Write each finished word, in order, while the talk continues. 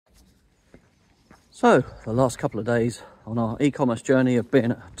So the last couple of days on our e-commerce journey have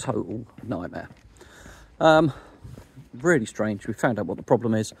been a total nightmare. Really strange. We found out what the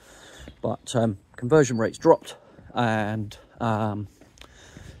problem is, but conversion rates dropped and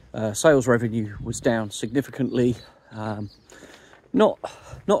sales revenue was down significantly. Not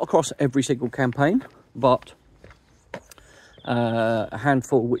across every single campaign, but a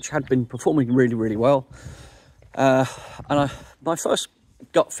handful which had been performing really well. My first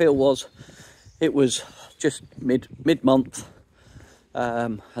gut feel was it was just mid-month,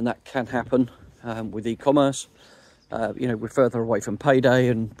 and that can happen with e-commerce. You know, we're further away from payday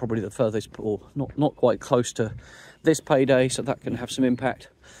and probably the furthest, or not quite close to this payday, so that can have some impact.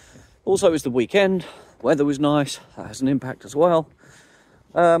 Also, it was the weekend, weather was nice, that has an impact as well.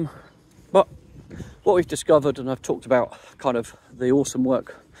 But what we've discovered, and I've talked about kind of the awesome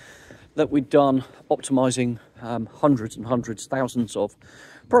work that we've done optimizing hundreds and hundreds, thousands of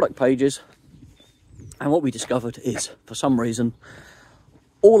product pages. And what we discovered is, for some reason,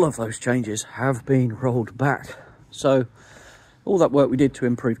 all of those changes have been rolled back. So all that work we did to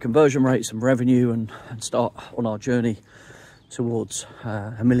improve conversion rates and revenue and start on our journey towards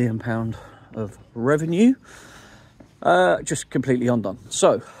 £1 million of revenue, just completely undone.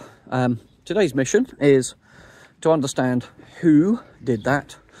 So today's mission is to understand who did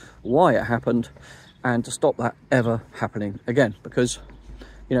that, why it happened, and to stop that ever happening again. Because,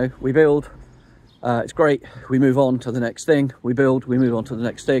 you know, we build, it's great, we move on to the next thing, we build, we move on to the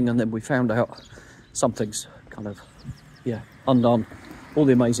next thing, and then we found out something's kind of, yeah, undone all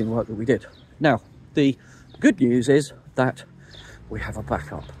the amazing work that we did. Now, the good news is that we have a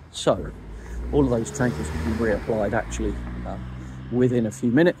backup. So all of those changes can be reapplied actually within a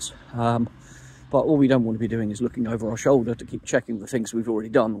few minutes. But all we don't want to be doing is looking over our shoulder to keep checking the things we've already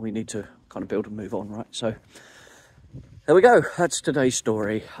done. We need to kind of build and move on, right? So there we go. That's today's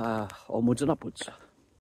story. Onwards and upwards.